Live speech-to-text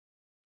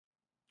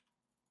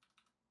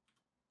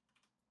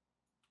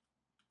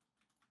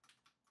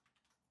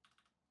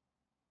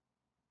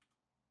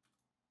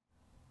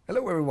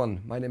Hello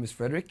everyone, my name is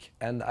Frederick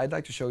and I'd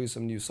like to show you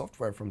some new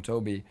software from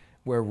Tobii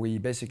where we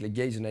basically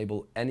gaze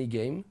enable any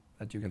game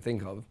that you can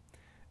think of.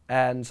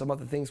 And some of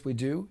the things we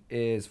do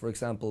is, for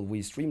example,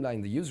 we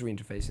streamline the user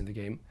interface in the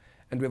game,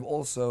 and we've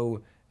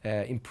also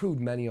improved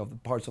many of the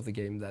parts of the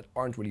game that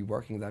aren't really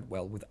working that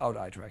well without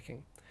eye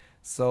tracking.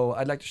 So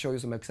I'd like to show you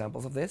some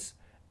examples of this,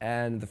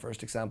 and the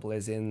first example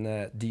is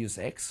in Deus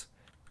Ex.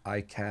 I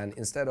can,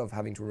 instead of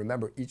having to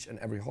remember each and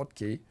every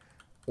hotkey,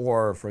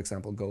 or, for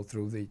example, go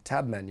through the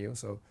tab menu,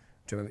 so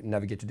to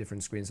navigate to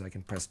different screens, I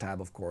can press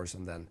tab, of course,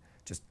 and then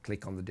just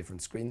click on the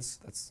different screens.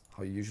 That's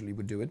how you usually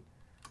would do it.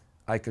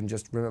 I can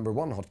just remember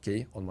one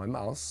hotkey on my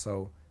mouse,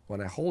 so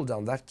when I hold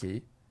down that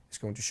key, it's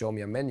going to show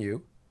me a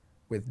menu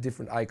with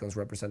different icons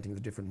representing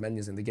the different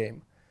menus in the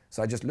game.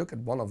 So I just look at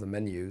one of the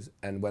menus,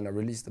 and when I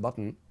release the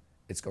button,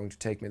 it's going to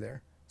take me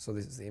there. So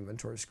this is the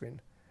inventory screen.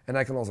 And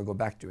I can also go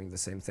back doing the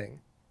same thing.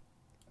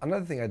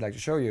 Another thing I'd like to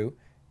show you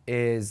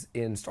is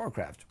in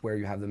StarCraft, where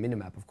you have the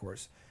minimap, of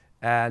course.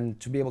 And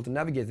to be able to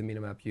navigate the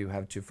minimap, you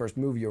have to first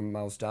move your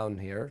mouse down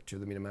here to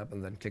the minimap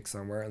and then click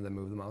somewhere and then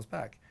move the mouse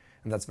back.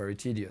 And that's very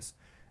tedious.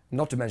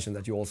 Not to mention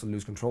that you also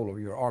lose control over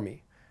your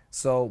army.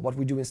 So what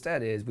we do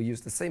instead is we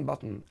use the same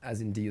button as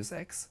in Deus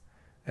Ex,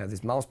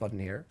 this mouse button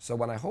here. So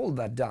when I hold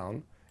that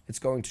down, it's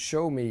going to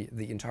show me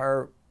the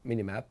entire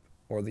minimap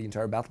or the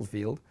entire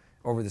battlefield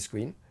over the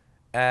screen.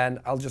 And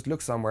I'll just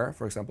look somewhere,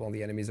 for example, on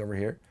the enemies over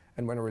here.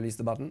 And when I release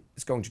the button,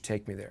 it's going to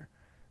take me there.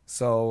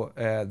 So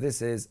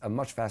this is a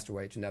much faster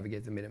way to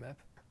navigate the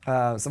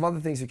minimap. Some other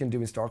things you can do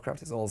in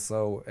StarCraft is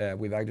also,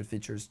 we've added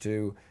features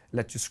to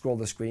let you scroll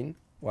the screen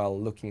while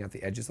looking at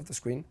the edges of the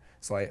screen.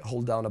 So I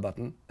hold down a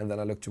button and then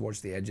I look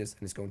towards the edges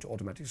and it's going to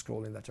automatically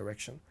scroll in that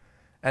direction.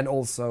 And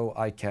also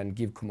I can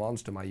give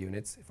commands to my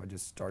units. If I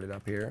just start it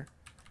up here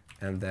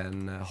and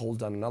then hold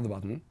down another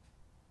button.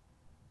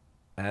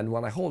 And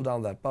when I hold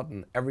down that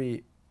button,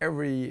 every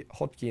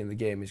hotkey in the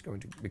game is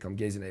going to become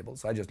gaze enabled.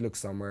 So I just look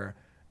somewhere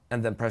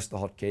and then press the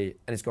hotkey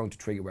and it's going to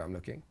trigger where I'm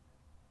looking.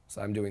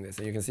 So I'm doing this,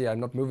 and you can see I'm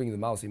not moving the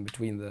mouse in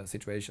between the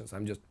situations.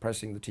 I'm just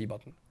pressing the T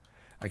button.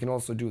 I can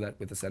also do that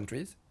with the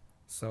sentries.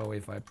 So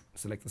if I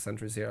select the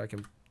sentries here, I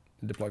can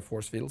deploy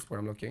force fields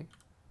where I'm looking.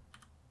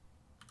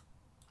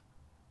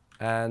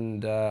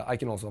 And I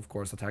can also, of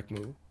course, attack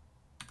move.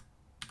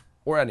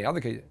 Or any other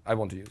key I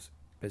want to use,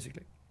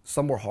 basically.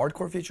 Some more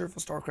hardcore feature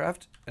for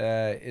StarCraft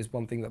is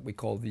one thing that we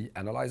call the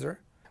analyzer,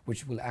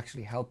 which will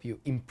actually help you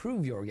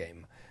improve your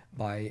game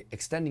by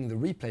extending the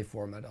replay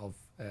format of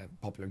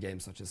popular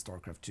games such as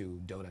StarCraft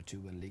 2, Dota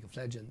 2, and League of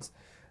Legends.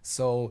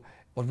 So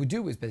what we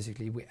do is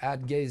basically we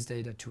add gaze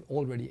data to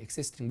already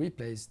existing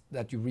replays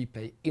that you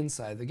replay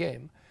inside the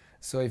game.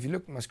 So if you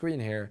look at my screen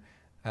here,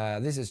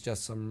 this is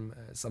just some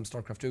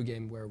StarCraft 2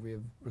 game where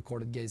we've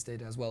recorded gaze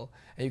data as well.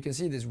 And you can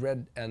see these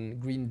red and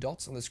green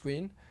dots on the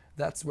screen.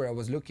 That's where I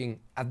was looking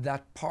at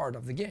that part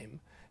of the game.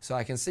 So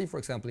I can see, for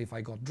example, if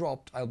I got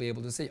dropped, I'll be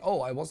able to see,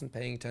 oh, I wasn't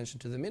paying attention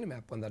to the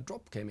minimap when that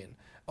drop came in.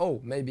 Oh,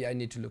 maybe I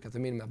need to look at the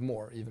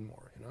minimap even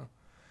more, you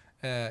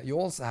know. You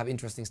also have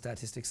interesting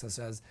statistics such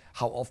as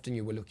how often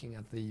you were looking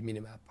at the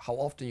minimap, how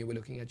often you were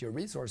looking at your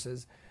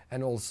resources,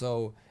 and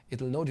also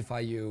it'll notify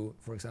you,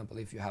 for example,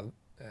 if you have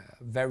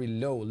very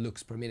low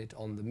looks per minute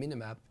on the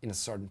minimap in a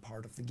certain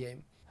part of the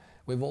game.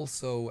 We've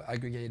also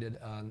aggregated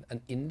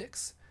an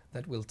index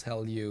that will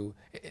tell you,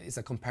 it's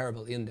a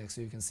comparable index,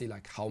 so you can see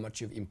like how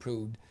much you've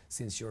improved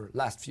since your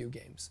last few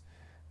games.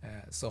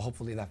 So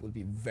hopefully that will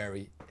be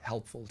very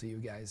helpful to you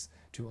guys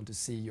to want to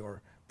see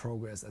your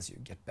progress as you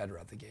get better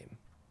at the game.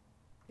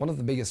 One of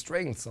the biggest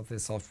strengths of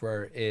this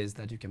software is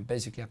that you can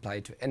basically apply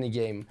it to any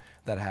game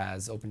that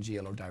has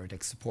OpenGL or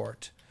DirectX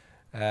support.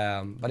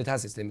 But it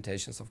has its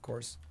limitations, of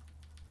course.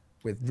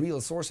 With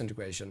real source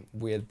integration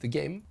with the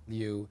game,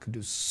 you could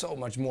do so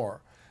much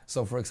more.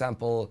 So for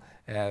example,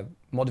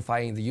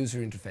 modifying the user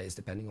interface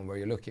depending on where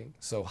you're looking.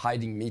 So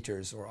hiding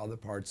meters or other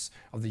parts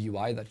of the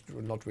UI that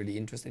you're not really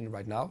interested in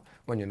right now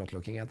when you're not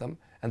looking at them,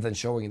 and then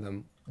showing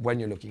them when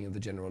you're looking in the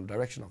general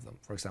direction of them.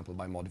 For example,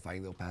 by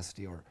modifying the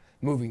opacity or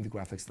moving the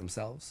graphics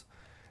themselves.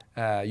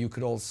 You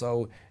could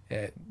also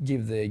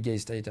give the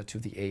gaze data to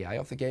the AI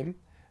of the game.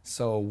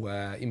 So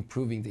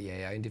improving the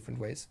AI in different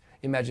ways.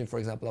 Imagine, for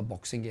example, a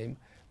boxing game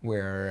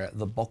where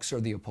the boxer,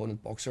 the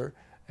opponent boxer,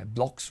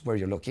 blocks where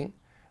you're looking.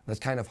 That's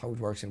kind of how it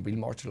works in real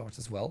martial arts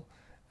as well.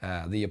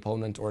 The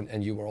opponent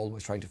and you are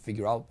always trying to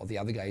figure out what the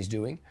other guy is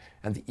doing,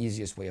 and the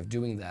easiest way of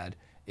doing that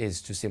is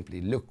to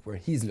simply look where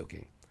he's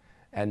looking.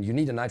 And you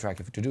need an eye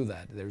tracker to do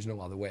that. There is no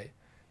other way.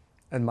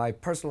 And my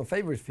personal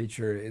favorite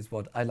feature is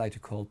what I like to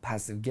call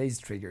passive gaze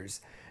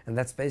triggers. And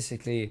that's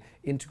basically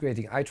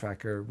integrating eye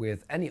tracker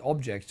with any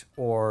object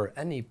or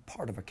any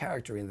part of a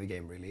character in the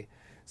game, really.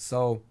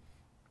 So,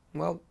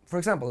 well, for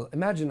example,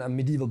 imagine a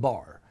medieval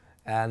bar.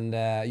 And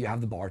you have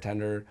the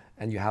bartender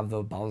and you have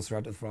the bouncer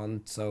at the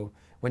front. So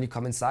when you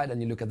come inside and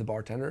you look at the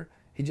bartender,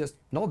 he just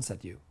nods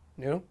at you,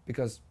 you know,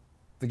 because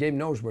the game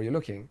knows where you're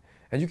looking.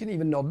 And you can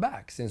even nod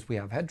back since we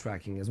have head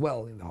tracking as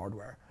well in the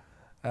hardware.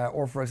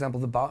 Or for example,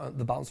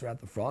 the bouncer at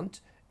the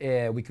front,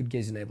 we could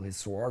gaze enable his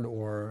sword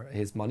or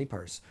his money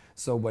purse.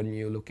 So when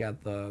you look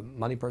at the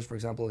money purse, for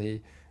example,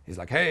 he's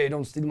like, hey,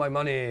 don't steal my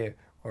money,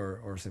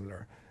 or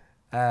similar.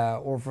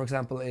 Or for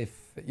example,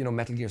 if you know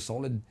Metal Gear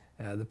Solid,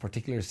 the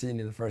particular scene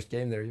in the first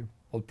game there, you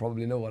will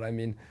probably know what I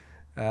mean.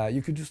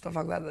 You could do stuff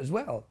like that as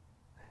well.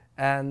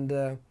 And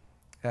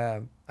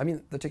I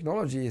mean, the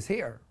technology is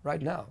here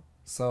right now.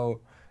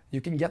 So you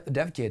can get the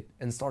dev kit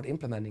and start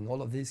implementing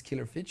all of these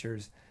killer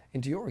features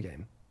into your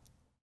game.